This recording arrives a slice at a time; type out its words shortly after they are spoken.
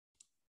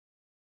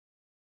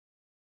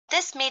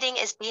This meeting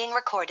is being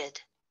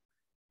recorded.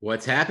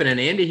 What's happening?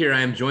 Andy here.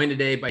 I am joined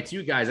today by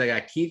two guys. I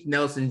got Keith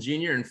Nelson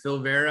Jr. and Phil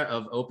Vera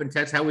of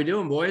OpenText. How we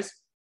doing, boys?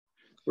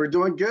 We're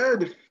doing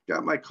good.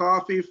 Got my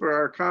coffee for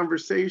our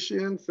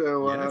conversation,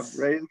 so Yes.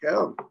 Ready to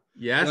go.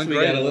 Yes, we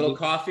got a little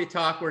coffee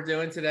talk we're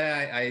doing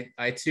today.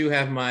 I too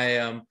have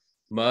my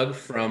mug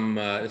from,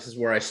 this is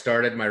where I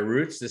started my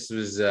roots. This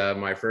was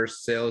my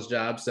first sales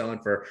job selling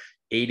for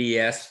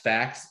ADS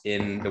fax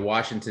in the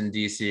Washington,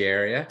 D.C.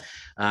 area.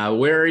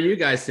 Where are you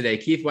guys today?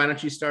 Keith, why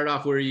don't you start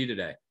off? Where are you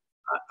today?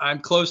 I'm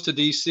close to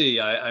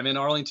DC. I'm in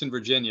Arlington,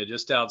 Virginia,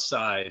 just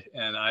outside,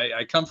 and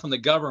I come from the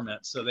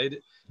government, so they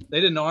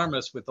didn't arm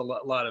us with a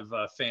lot of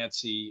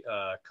fancy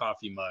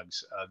coffee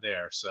mugs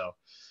there. So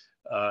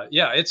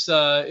yeah,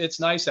 it's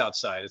nice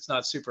outside. It's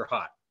not super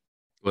hot.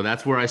 Well,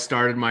 that's where I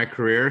started my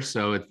career.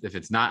 So if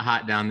it's not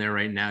hot down there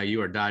right now,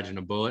 you are dodging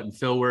a bullet. And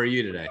Phil, where are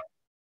you today?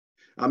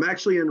 I'm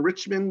actually in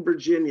Richmond,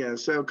 Virginia,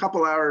 so a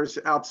couple hours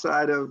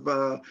outside of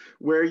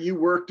where you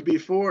worked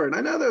before. And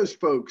I know those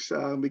folks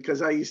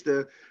because I used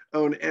to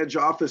own Edge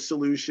Office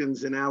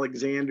Solutions in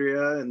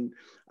Alexandria, and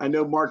I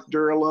know Mark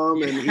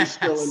Durlam, and he's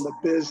still in the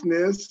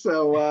business.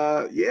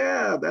 So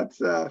yeah,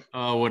 that's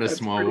oh, what a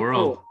small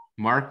world. Cool.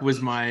 Mark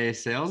was my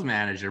sales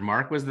manager.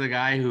 Mark was the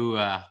guy who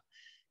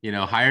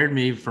hired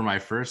me for my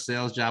first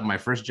sales job, my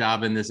first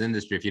job in this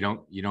industry. If you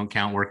don't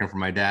count working for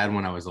my dad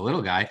when I was a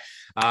little guy.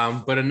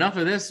 But enough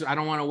of this. I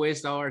don't want to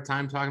waste all our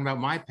time talking about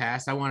my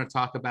past. I want to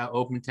talk about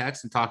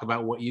OpenText and talk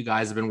about what you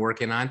guys have been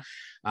working on.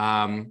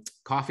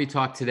 Coffee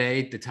talk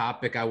today. The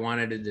topic I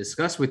wanted to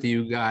discuss with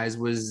you guys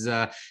was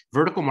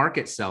vertical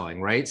market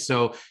selling, right?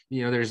 So,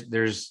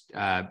 there's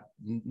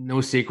no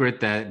secret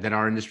that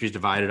our industry is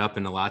divided up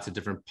into lots of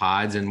different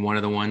pods. And one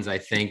of the ones I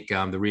think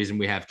the reason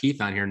we have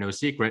Keith on here, no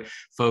secret,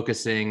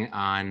 focusing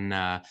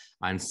on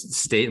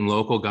state and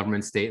local,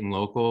 government, state and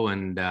local.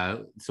 And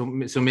so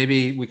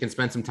maybe we can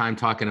spend some time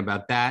talking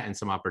about that and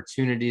some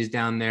opportunities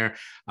down there.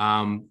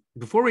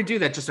 Before we do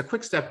that, just a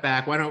quick step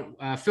back.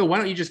 Phil, why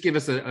don't you just give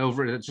us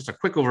just a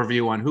quick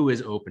overview on who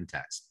is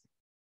OpenText?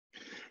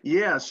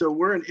 Yeah, so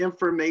we're an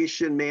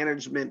information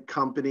management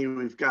company.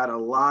 We've got a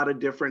lot of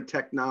different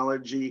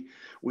technology.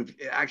 We've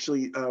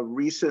actually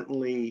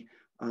recently,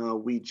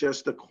 we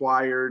just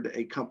acquired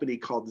a company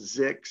called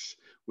Zix,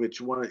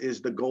 which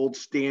is the gold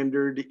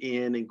standard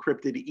in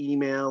encrypted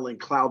email and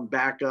cloud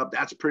backup.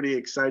 That's pretty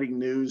exciting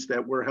news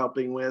that we're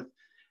helping with.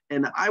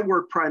 And I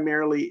work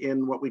primarily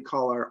in what we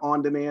call our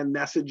on-demand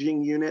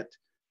messaging unit,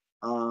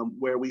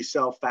 where we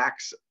sell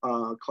fax,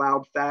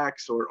 cloud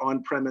fax or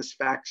on-premise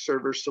fax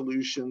server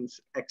solutions,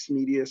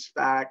 Xmedia's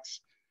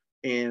fax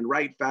and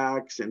Write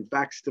Fax and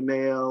fax to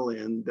mail.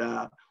 And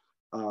a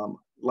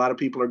lot of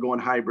people are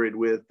going hybrid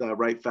with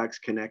Write Fax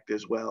Connect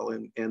as well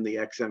and the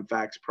XM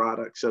Fax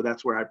product. So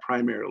that's where I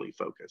primarily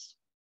focus.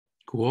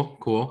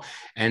 Cool.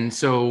 And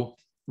so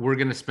we're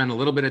going to spend a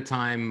little bit of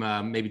time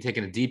maybe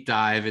taking a deep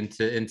dive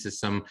into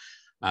some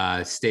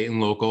state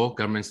and local,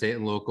 government, state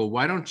and local.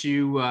 Why don't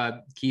you,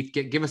 Keith,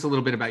 give us a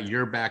little bit about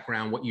your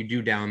background, what you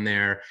do down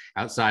there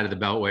outside of the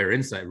Beltway, or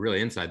inside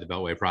the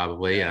Beltway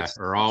probably,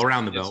 or all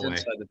around the Beltway.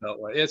 Inside the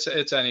Beltway.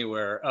 It's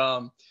anywhere.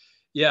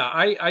 Yeah,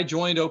 I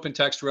joined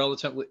OpenText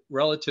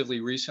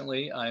relatively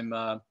recently.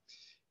 I'm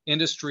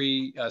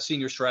industry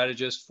senior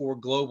strategist for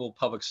global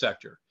public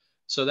sector.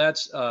 So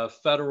that's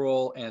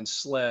federal and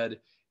SLED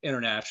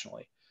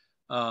internationally.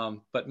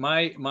 But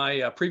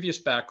my previous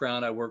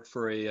background, I worked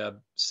for a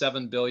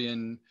 7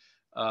 billion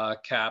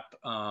cap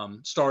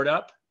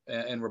startup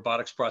in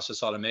robotics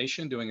process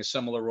automation, doing a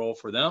similar role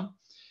for them,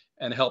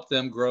 and helped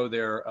them grow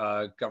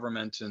their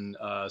government and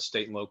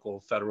state and local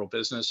federal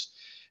business.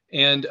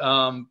 And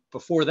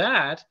before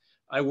that,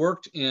 I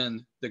worked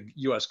in the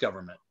U.S.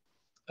 government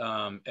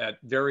at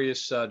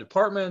various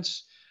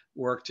departments.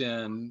 Worked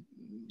in,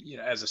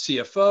 as a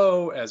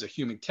CFO, as a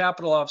human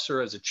capital officer,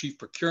 as a chief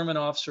procurement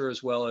officer,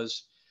 as well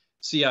as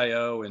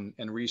CIO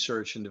and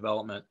research and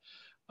development.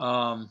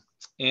 That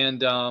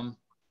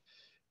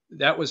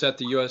was at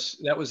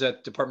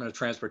at Department of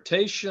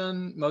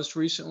Transportation most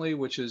recently,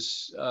 which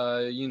is,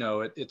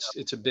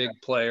 it's a big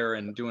player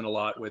and doing a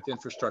lot with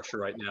infrastructure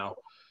right now.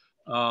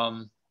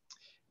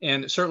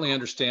 And certainly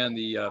understand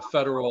the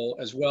federal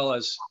as well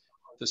as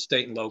the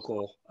state and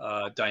local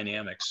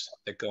dynamics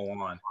that go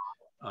on.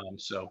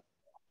 So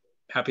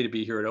happy to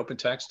be here at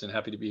OpenText and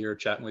happy to be here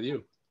chatting with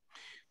you.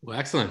 Well,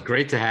 excellent.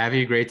 Great to have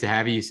you.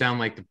 You sound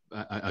like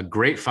a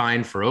great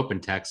find for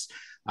OpenText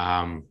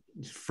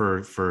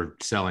for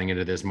selling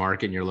into this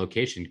market, and your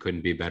location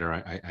couldn't be better,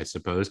 I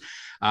suppose.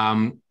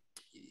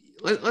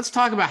 Let's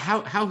talk about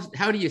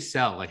how do you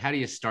sell? Like, how do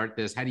you start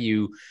this? How do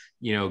you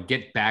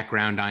get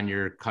background on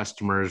your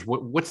customers?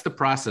 What's the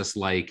process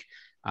like?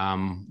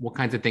 What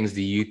kinds of things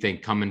do you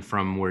think, coming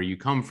from where you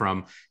come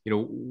from,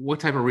 what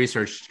type of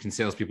research can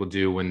salespeople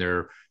do when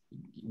they're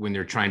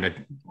trying to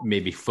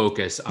maybe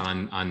focus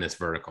on this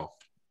vertical?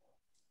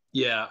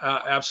 Yeah,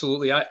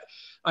 absolutely.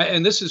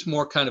 And this is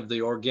more kind of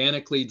the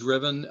organically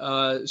driven.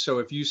 So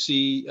if you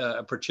see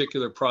a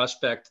particular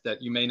prospect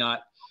that you may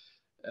not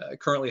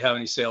currently have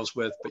any sales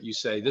with, but you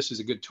say, this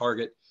is a good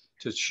target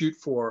shoot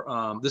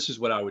for, this is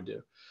what I would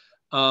do.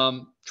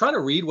 Try to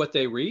read what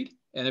they read.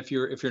 And if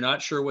you're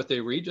not sure what they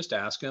read, just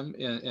ask them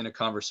in a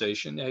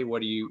conversation. Hey,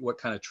 what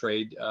kind of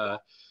trade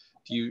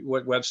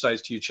what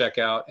websites do you check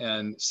out,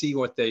 and see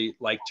what they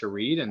like to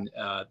read. And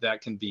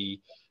that can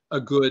be a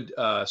good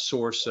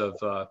source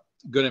of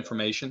good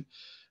information.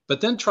 But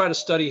then try to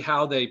study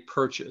how they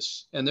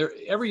purchase. And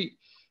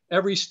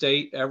every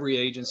state, every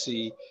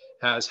agency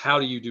has, how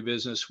do you do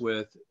business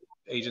with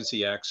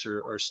agency X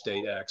or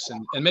state X,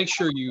 and make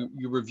sure you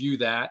review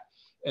that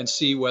and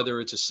see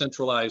whether it's a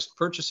centralized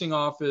purchasing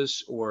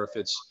office or if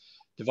it's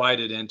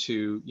divided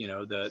into,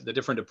 the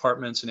different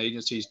departments and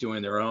agencies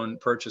doing their own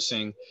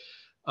purchasing.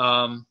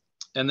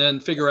 And then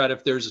figure out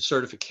if there's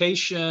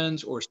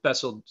certifications or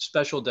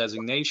special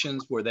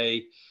designations where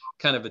they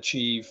kind of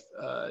achieve,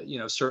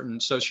 certain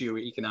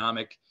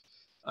socioeconomic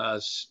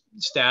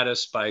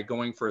status by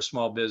going for a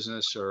small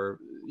business or,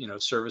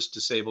 service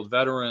disabled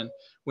veteran,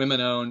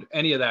 women owned,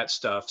 any of that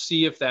stuff.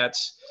 See if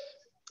that's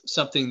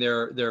something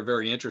they're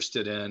very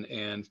interested in,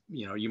 and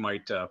you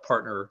might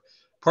partner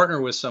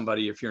with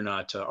somebody if you're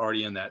not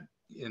already in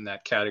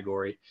that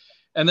category.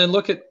 And then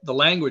look at the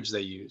language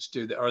they use.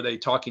 Are they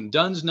talking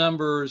DUNS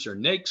numbers or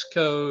NAICS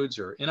codes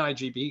or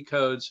NIGB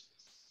codes?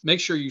 Make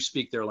sure you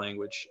speak their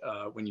language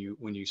when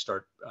you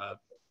start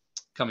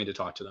coming to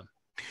talk to them.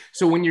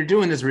 So when you're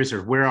doing this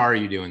research, where are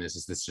you doing this?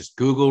 Is this just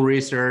Google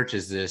research?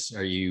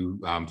 Do you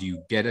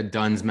get a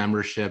DUNS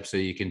membership so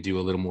you can do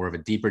a little more of a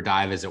deeper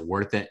dive? Is it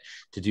worth it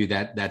to do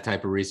that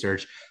type of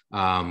research?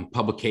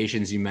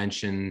 Publications you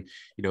mentioned,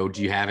 do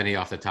you have any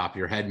off the top of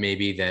your head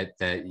maybe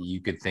that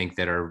you could think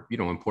that are,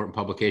 important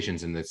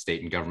publications in the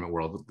state and government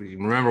world?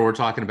 Remember, we're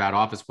talking about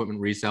office equipment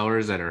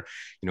resellers that are,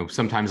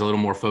 sometimes a little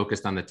more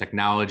focused on the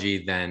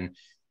technology than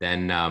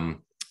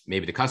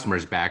maybe the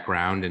customer's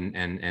background.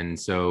 And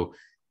so,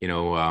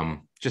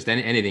 just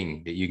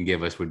anything that you can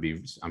give us would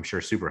be, I'm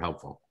sure, super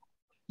helpful.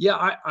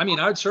 Yeah, I mean,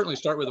 I would certainly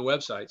start with the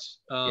websites.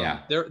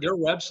 Their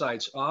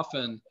websites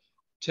often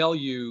tell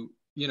you,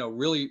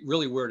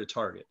 really where to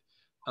target.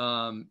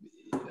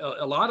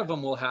 A lot of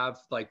them will have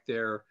like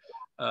their,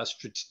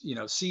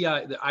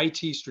 the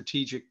IT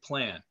strategic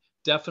plan.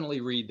 Definitely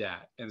read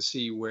that and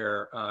see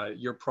where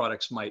your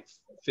products might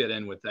fit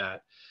in with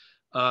that.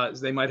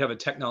 They might have a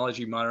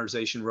technology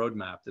modernization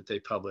roadmap that they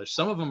publish.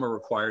 Some of them are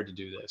required to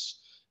do this.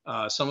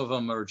 Some of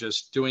them are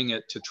just doing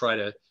it to try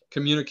to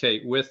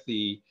communicate with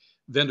the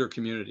vendor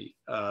community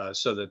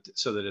so that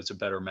it's a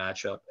better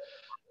matchup.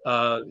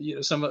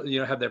 Some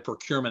have their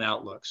procurement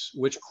outlooks.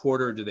 Which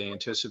quarter do they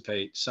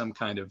anticipate some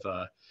kind of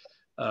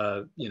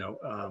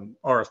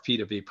RFP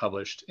to be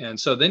published? And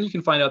so then you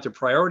can find out their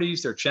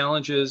priorities, their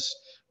challenges,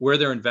 where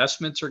their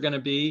investments are going to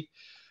be.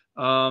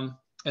 And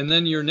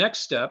then your next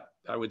step,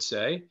 I would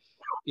say,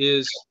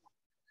 is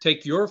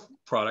take your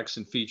products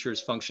and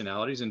features,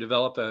 functionalities, and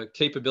develop a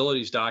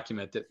capabilities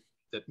document that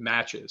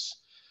matches.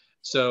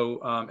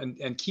 So,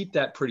 and keep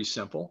that pretty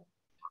simple.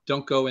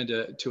 Don't go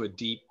into a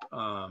deep,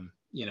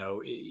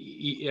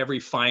 every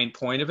fine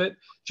point of it.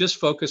 Just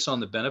focus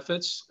on the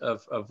benefits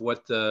of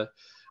what the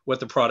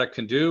product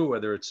can do,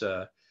 whether it's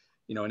an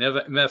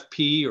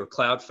MFP or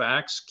cloud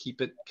fax. Keep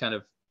it kind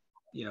of,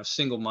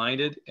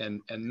 single-minded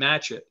and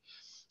match it.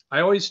 I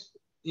always,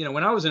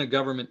 when I was in a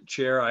government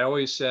chair, I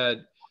always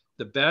said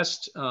the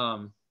best,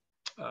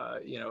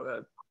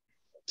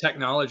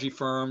 technology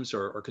firms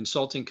or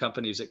consulting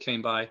companies that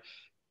came by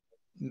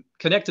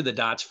connected the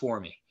dots for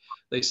me.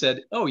 They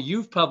said, oh,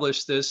 you've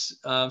published this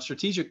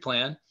strategic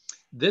plan.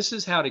 This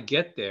is how to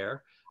get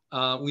there.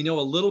 We know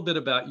a little bit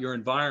about your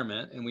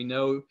environment, and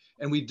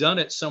we've done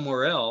it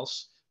somewhere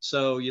else.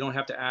 So you don't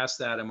have to ask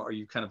that. Are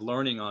you kind of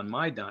learning on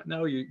my dot?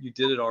 No, you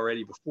did it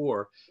already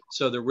before.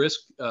 So the risk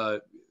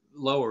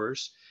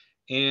lowers,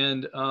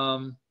 and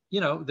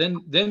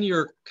then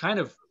you're kind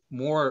of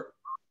more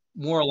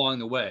along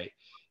the way.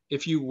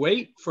 If you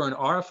wait for an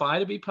RFI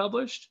to be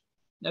published,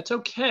 that's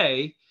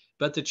okay.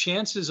 But the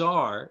chances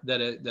are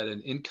that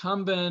an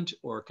incumbent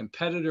or a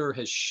competitor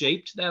has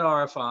shaped that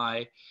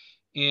RFI,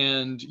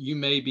 and you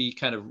may be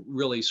kind of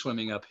really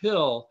swimming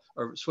uphill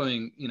or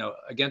swimming,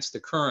 against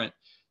the current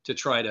to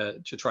try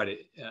to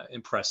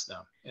impress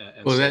them.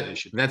 Well,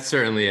 that's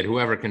certainly it.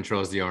 Whoever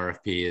controls the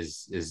RFP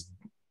is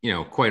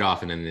quite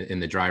often in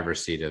the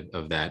driver's seat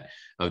of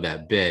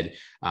that bid.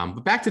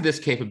 But back to this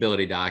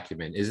capability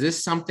document, is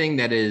this something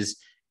that is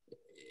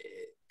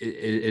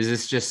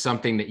this just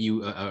something that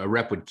a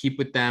rep would keep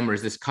with them, or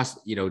is this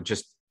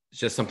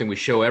just something we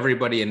show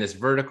everybody in this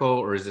vertical,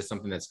 or is this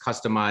something that's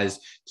customized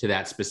to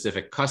that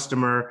specific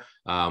customer,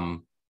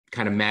 kind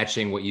of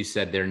matching what you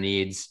said, their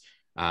needs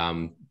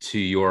to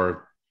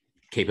your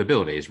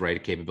capabilities, right? A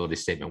capability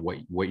statement,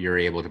 what you're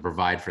able to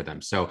provide for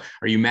them. So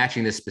are you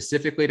matching this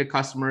specifically to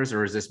customers,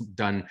 or is this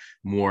done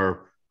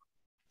more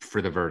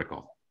for the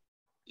vertical?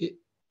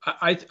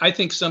 I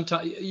think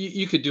sometimes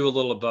you could do a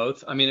little of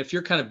both. I mean, if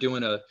you're kind of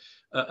doing a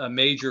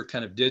major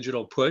kind of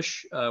digital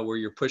push where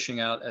you're pushing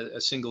out a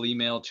single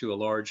email to a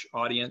large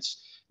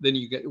audience, then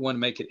you want to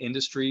make it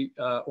industry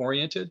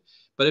oriented.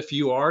 But if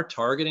you are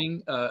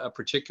targeting a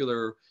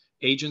particular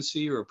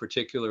agency or a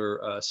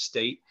particular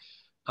state,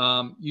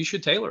 you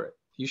should tailor it.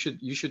 You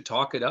should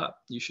talk it up.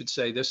 You should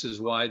say, this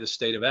is why the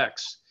state of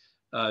X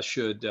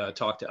should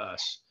talk to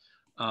us.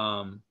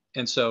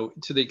 And so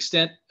to the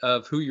extent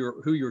of who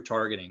you're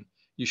targeting,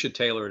 you should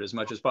tailor it as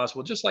much as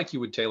possible, just like you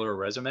would tailor a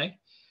resume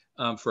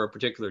for a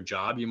particular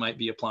job you might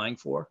be applying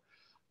for.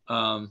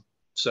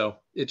 So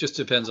it just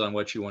depends on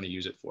what you want to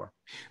use it for.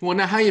 Well,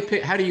 now how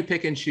do you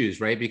pick and choose,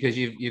 right? Because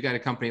you've got a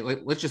company,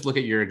 let's just look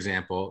at your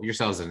example,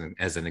 yourselves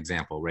as an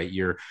example, right?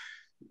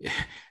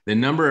 The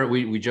number,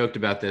 we joked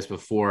about this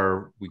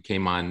before we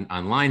came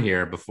online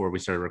here, before we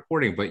started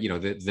recording, but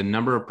the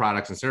number of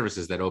products and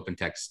services that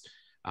OpenText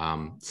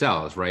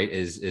sells, right,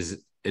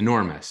 is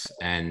enormous.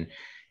 And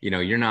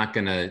you're not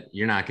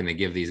gonna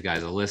give these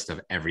guys a list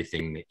of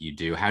everything that you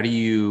do. How do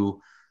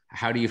you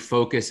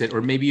focus it?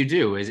 Or maybe you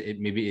do.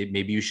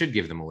 Maybe you should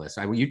give them a list.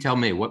 You tell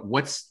me what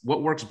works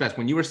best.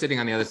 When you were sitting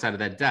on the other side of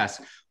that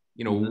desk,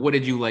 what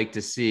did you like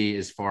to see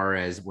as far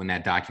as when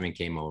that document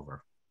came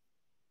over?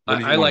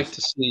 I like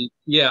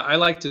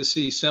to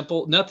see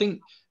simple.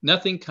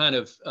 Nothing kind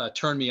of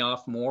turned me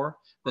off more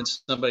than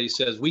somebody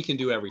says we can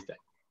do everything.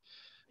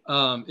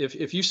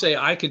 If you say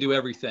I can do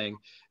everything,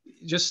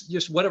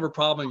 just whatever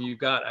problem you've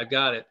got, I've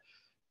got it.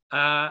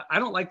 I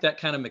don't like that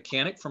kind of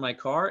mechanic for my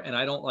car, and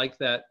I don't like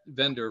that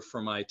vendor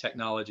for my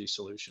technology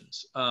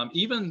solutions.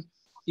 Even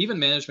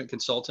management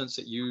consultants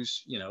that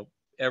use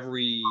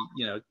every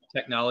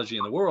technology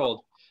in the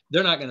world,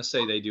 they're not going to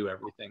say they do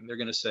everything. They're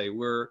going to say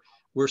we're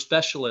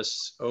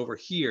specialists over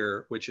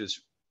here, which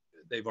is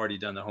they've already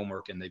done the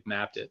homework and they've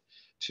mapped it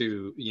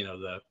to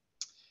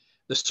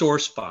the sore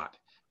spot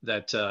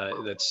that's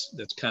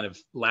kind of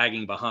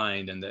lagging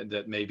behind, and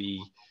that may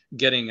be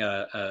getting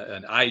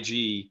an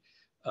IG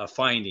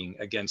finding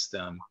against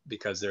them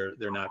because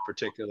they're not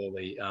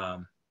particularly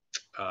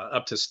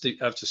up to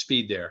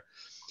speed there.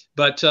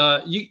 But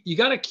you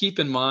got to keep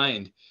in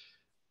mind,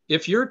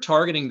 if you're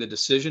targeting the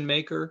decision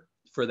maker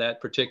for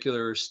that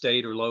particular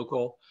state or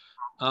local,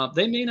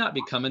 they may not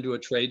be coming to a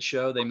trade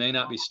show. They may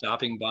not be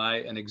stopping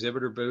by an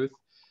exhibitor booth.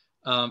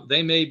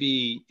 They may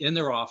be in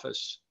their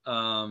office.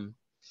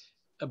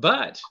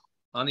 But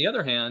on the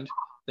other hand,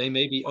 they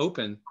may be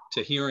open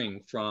to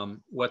hearing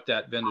from what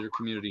that vendor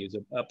community is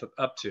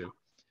up to.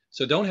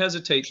 So don't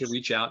hesitate to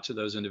reach out to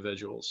those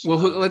individuals. Well,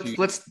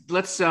 let's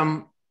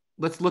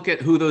look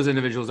at who those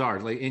individuals are.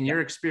 Like in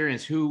your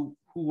experience, who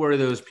are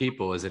those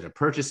people? Is it a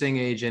purchasing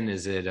agent?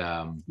 Is it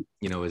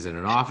is it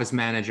an office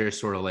manager,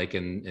 sort of like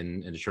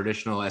in a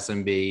traditional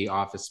SMB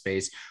office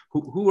space?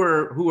 Who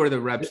are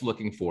the reps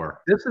looking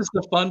for? This is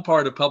the fun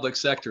part of public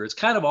sector. It's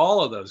kind of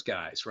all of those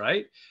guys,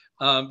 right?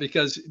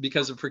 Because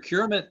the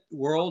procurement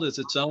world is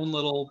its own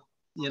little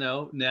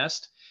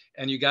nest,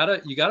 and you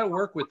gotta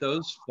work with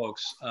those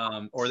folks,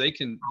 or they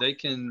can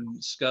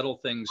scuttle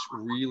things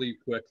really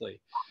quickly.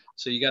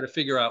 So you got to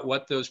figure out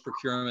what those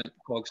procurement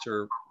folks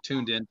are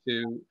tuned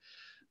into.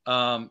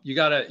 You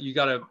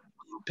gotta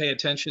pay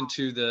attention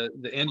to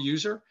the end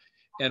user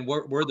and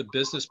where the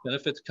business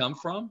benefits come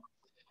from.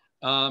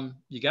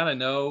 You got to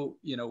know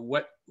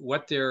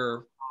what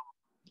their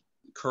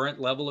current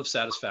level of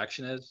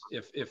satisfaction is.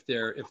 If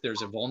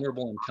there's a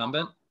vulnerable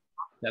incumbent,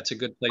 that's a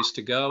good place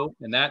to go.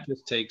 And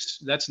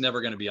that's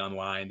never going to be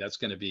online. That's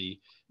going to be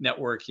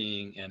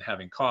networking and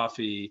having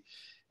coffee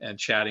and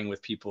chatting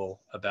with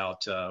people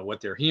about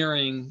what they're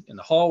hearing in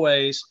the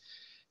hallways.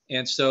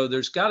 And so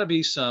there's got to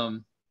be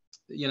some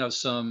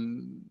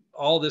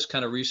all this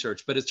kind of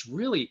research, but it's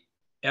really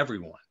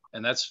everyone.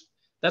 And that's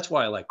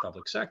why I like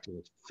public sector.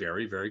 It's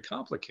very, very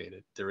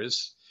complicated.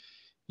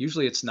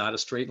 Usually it's not a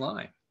straight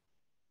line.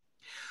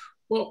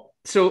 Well,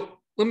 so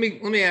let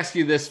me ask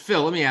you this,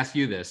 Phil. Let me ask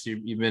you this.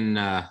 You've been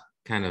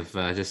kind of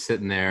just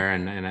sitting there,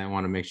 and I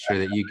want to make sure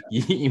that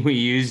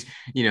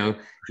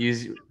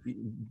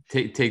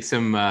take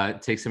some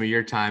of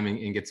your time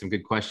and get some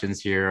good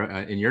questions here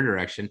in your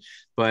direction.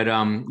 But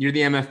you're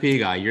the MFP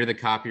guy. You're the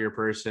copier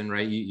person,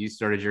 right? You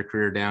started your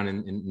career down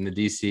in the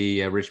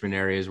DC, Richmond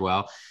area as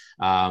well.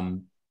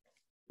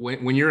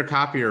 When you're a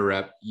copier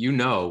rep,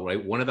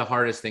 right? One of the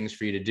hardest things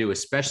for you to do,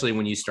 especially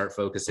when you start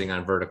focusing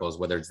on verticals,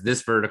 whether it's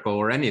this vertical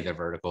or any of the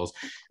verticals,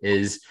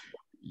 is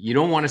you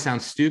don't want to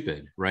sound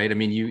stupid, right? I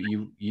mean,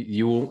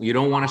 you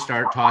don't want to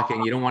start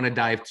talking. You don't want to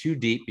dive too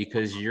deep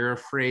because you're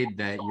afraid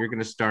that you're going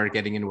to start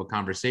getting into a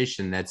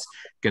conversation that's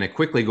going to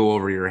quickly go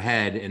over your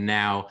head. And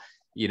now,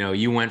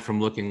 you went from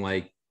looking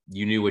like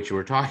you knew what you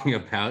were talking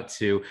about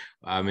to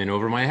in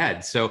over my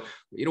head. So,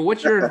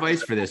 what's your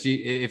advice for this?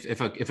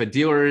 If a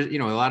dealer, a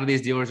lot of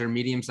these dealers are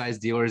medium-sized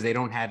dealers, they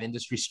don't have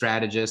industry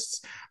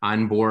strategists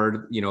on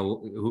board,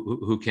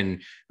 who can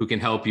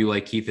help you,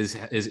 like Keith is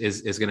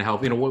going to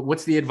help.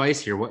 What's the advice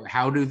here?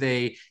 How do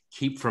they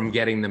keep from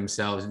getting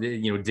themselves,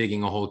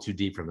 digging a hole too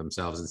deep for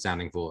themselves and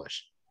sounding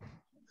foolish?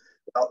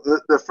 Well,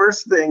 the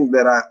first thing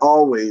that I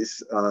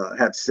always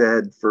have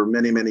said for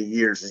many, many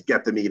years is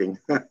get the meeting.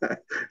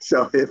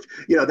 So if,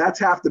 that's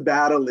half the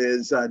battle,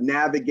 is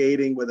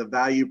navigating with a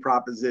value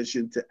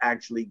proposition to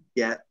actually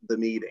get the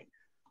meeting.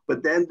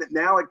 But then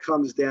now it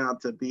comes down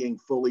to being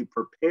fully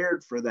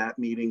prepared for that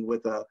meeting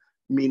with a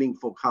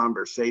meaningful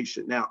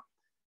conversation. Now,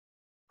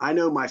 I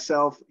know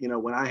myself,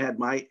 when I had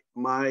my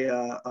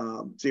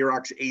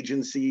Xerox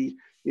agency,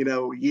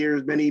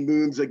 many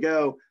moons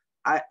ago,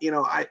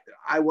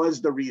 I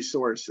was the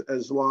resource.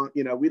 As long,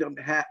 we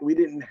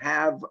didn't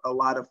have a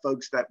lot of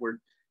folks that were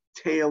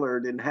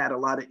tailored and had a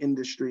lot of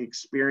industry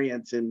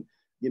experience in,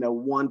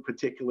 one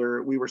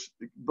particular, we were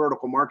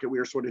vertical market, we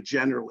were sort of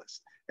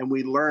generalists, and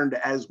we learned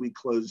as we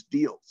closed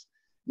deals.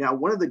 Now,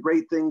 one of the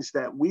great things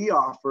that we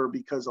offer,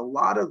 because a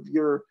lot of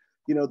your,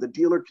 the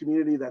dealer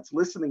community that's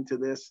listening to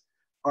this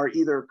are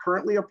either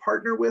currently a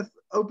partner with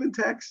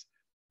OpenText,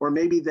 or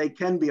maybe they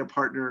can be a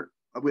partner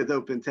with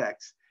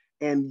OpenText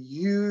and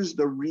use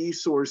the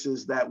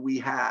resources that we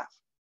have.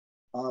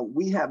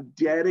 We have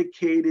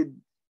dedicated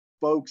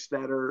folks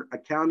that are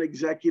account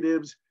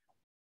executives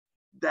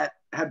that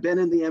have been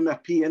in the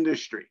MFP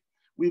industry.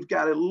 We've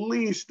got at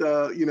least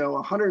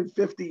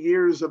 150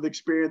 years of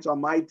experience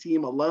on my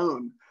team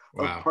alone.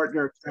 Wow. Of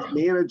partner account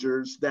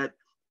managers that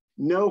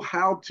know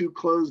how to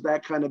close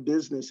that kind of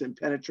business and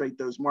penetrate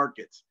those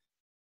markets.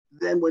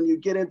 Then when you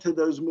get into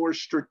those more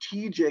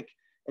strategic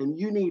and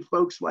you need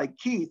folks like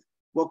Keith,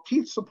 well,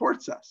 Keith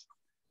supports us,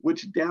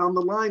 which down the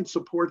line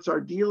supports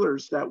our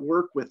dealers that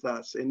work with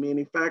us and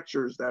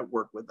manufacturers that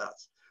work with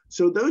us.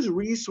 So those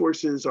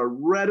resources are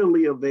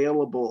readily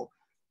available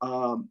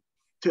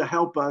to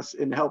help us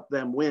and help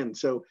them win.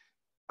 So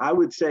I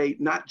would say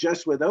not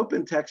just with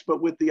OpenText,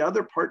 but with the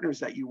other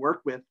partners that you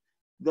work with,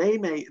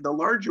 the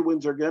larger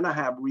ones are going to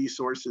have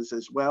resources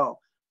as well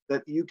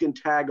that you can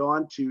tag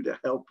on to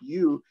help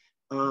you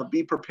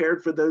be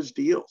prepared for those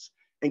deals.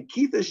 And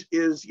Keith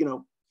is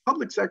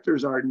public sector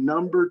is our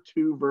number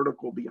 2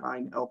 vertical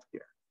behind healthcare.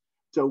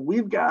 So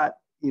we've got,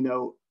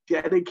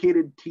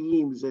 dedicated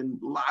teams and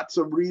lots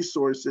of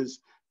resources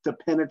to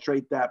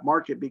penetrate that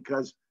market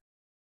because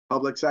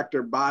public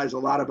sector buys a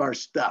lot of our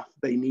stuff.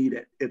 They need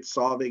it. It's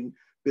solving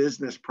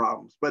business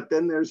problems. But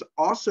then there's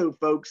also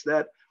folks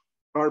that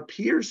are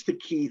peers to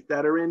Keith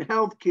that are in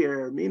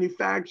healthcare,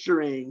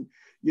 manufacturing,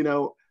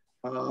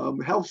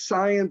 health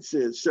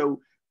sciences. So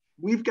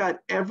we've got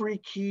every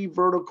key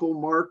vertical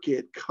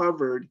market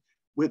covered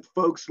with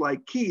folks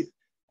like Keith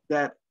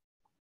that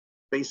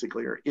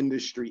basically are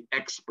industry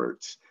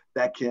experts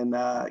that can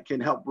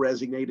help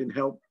resonate and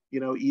help,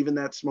 even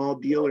that small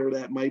dealer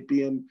that might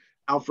be in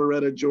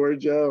Alpharetta,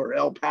 Georgia, or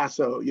El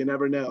Paso. You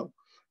never know.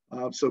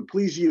 So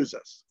please use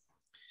us.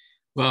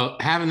 Well,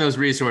 having those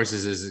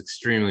resources is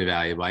extremely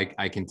valuable.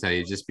 I can tell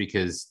you, just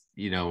because,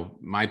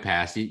 my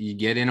past, you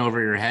get in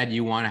over your head,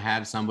 you want to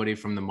have somebody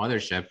from the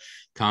mothership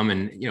come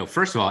and,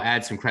 first of all,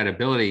 add some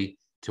credibility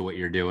to what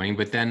you're doing,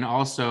 but then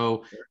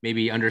also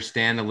maybe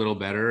understand a little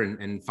better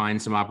and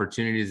find some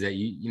opportunities that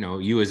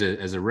you as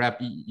a rep,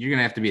 you're going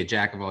to have to be a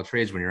jack of all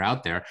trades when you're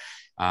out there.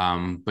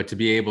 But to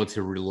be able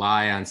to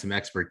rely on some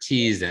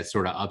expertise that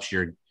sort of ups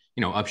your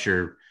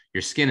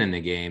skin in the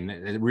game,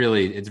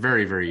 it's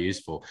very, very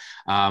useful.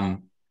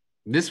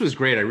 This was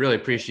great. I really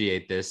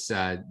appreciate this.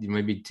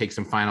 Maybe take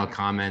some final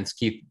comments.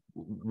 Keith,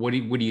 what do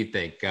you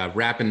think?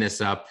 Wrapping this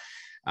up,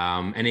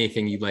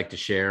 anything you'd like to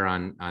share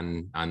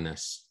on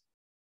this?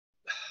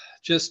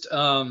 Just,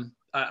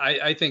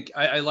 I think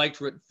I liked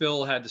what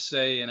Phil had to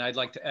say, and I'd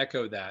like to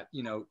echo that.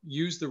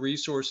 Use the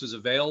resources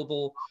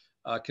available.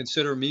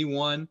 Consider me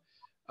one.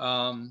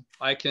 I've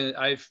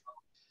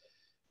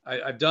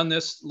done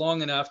this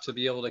long enough to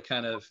be able to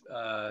kind of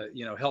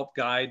help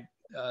guide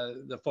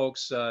the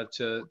folks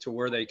to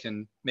where they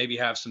can maybe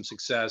have some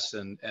success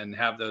and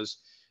have those.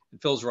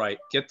 And Phil's right.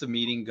 Get the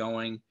meeting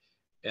going,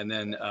 and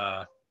then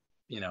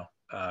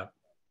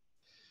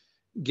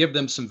give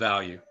them some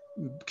value.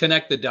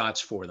 Connect the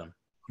dots for them.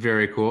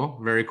 Very cool.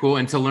 Very cool.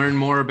 And to learn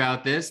more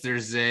about this,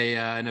 there's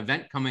an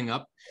event coming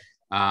up,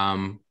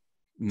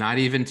 not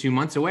even 2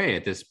 months away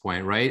at this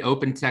point, right?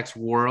 OpenText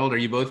World. Are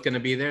you both going to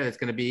be there? That's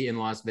going to be in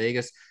Las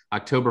Vegas,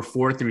 October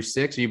 4th through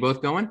 6th. Are you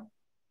both going?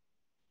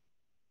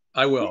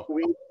 I will.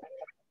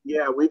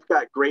 We've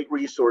got great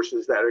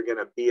resources that are going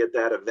to be at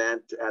that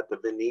event at the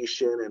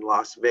Venetian in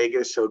Las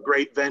Vegas. So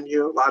great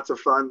venue, lots of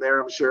fun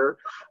there, I'm sure.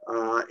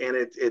 And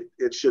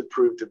it should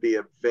prove to be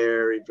a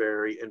very,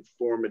 very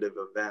informative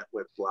event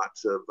with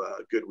lots of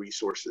good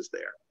resources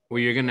there. Well,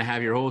 you're going to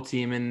have your whole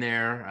team in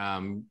there.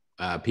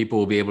 People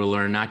will be able to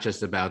learn not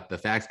just about the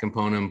fax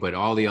component, but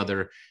all the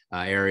other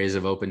areas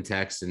of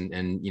OpenText,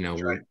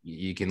 and right.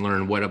 You can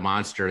learn what a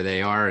monster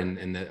they are,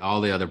 and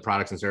all the other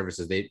products and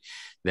services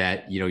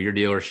that your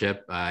dealership,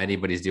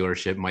 anybody's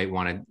dealership might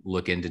want to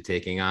look into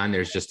taking on.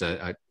 There's just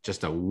a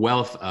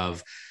wealth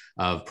of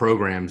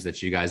programs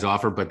that you guys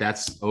offer, but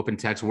that's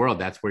OpenText World.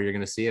 That's where you're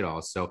going to see it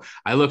all. So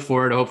I look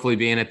forward to hopefully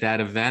being at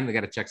that event. I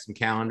got to check some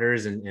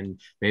calendars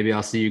and maybe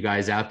I'll see you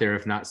guys out there,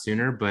 if not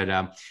sooner.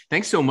 But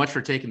thanks so much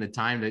for taking the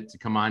time to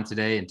come on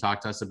today and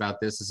talk to us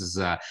about this. This is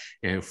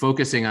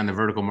focusing on the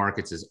vertical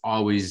markets is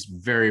always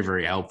very,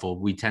 very helpful.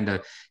 We tend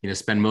to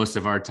spend most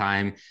of our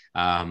time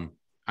on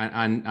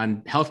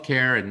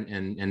healthcare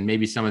and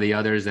maybe some of the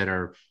others that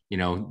are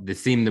that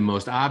seem the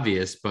most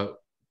obvious, but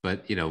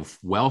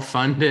well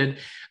funded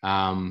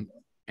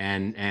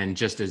and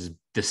just as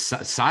the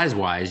size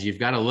wise, you've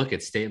got to look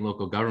at state and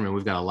local government.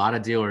 We've got a lot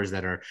of dealers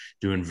that are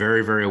doing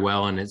very, very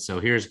well in it.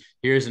 So here's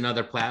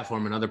another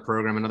platform, another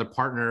program, another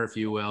partner, if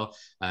you will.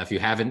 If you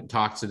haven't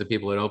talked to the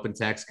people at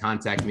OpenText,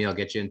 contact me. I'll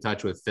get you in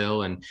touch with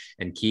Phil and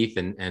Keith,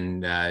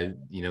 and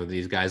you know,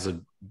 these guys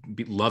would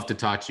love to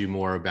talk to you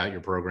more about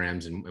your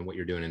programs and what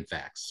you're doing in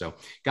fax. So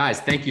guys,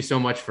 thank you so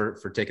much for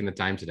taking the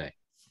time today.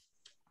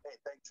 Hey,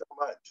 thanks so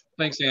much.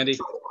 Thanks, Andy.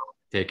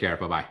 Take care.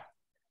 Bye-bye.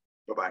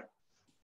 Bye-bye.